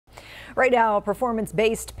Right now,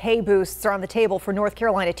 performance-based pay boosts are on the table for North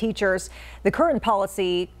Carolina teachers. The current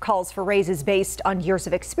policy calls for raises based on years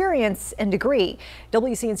of experience and degree.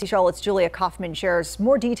 WCNC Charlotte's Julia Kaufman shares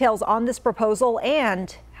more details on this proposal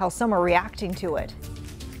and how some are reacting to it.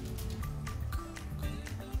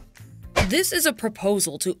 This is a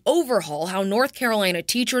proposal to overhaul how North Carolina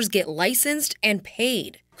teachers get licensed and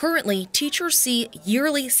paid. Currently, teachers see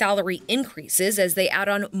yearly salary increases as they add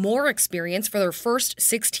on more experience for their first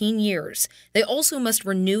 16 years. They also must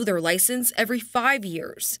renew their license every 5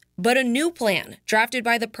 years. But a new plan, drafted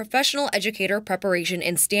by the Professional Educator Preparation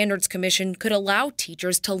and Standards Commission, could allow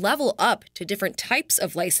teachers to level up to different types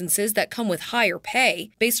of licenses that come with higher pay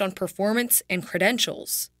based on performance and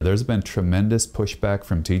credentials. There's been tremendous pushback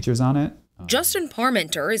from teachers on it. Justin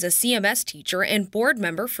Parmenter is a CMS teacher and board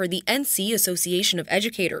member for the NC Association of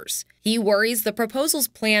Educators. He worries the proposal's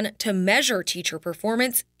plan to measure teacher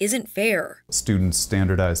performance isn't fair. Students'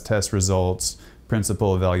 standardized test results,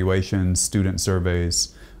 principal evaluations, student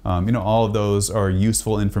surveys, all of those are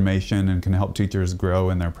useful information and can help teachers grow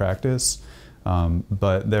in their practice.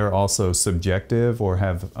 But they're also subjective or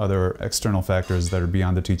have other external factors that are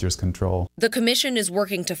beyond the teacher's control. The commission is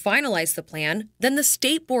working to finalize the plan. Then the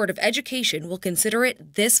State Board of Education will consider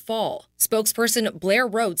it this fall. Spokesperson Blair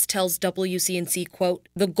Rhodes tells WCNC, quote,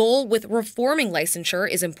 "The goal with reforming licensure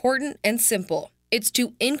is important and simple. It's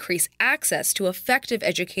to increase access to effective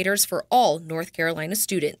educators for all North Carolina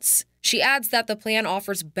students." She adds that the plan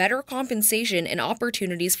offers better compensation and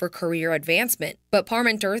opportunities for career advancement. But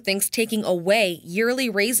Parmenter thinks taking away yearly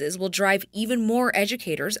raises will drive even more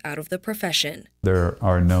educators out of the profession. There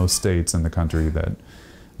are no states in the country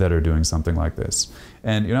that are doing something like this.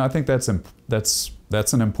 And I think that's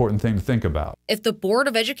an important thing to think about. If the Board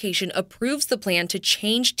of Education approves the plan to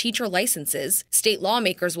change teacher licenses, state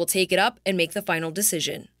lawmakers will take it up and make the final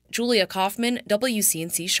decision. Julia Kaufman,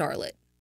 WCNC Charlotte.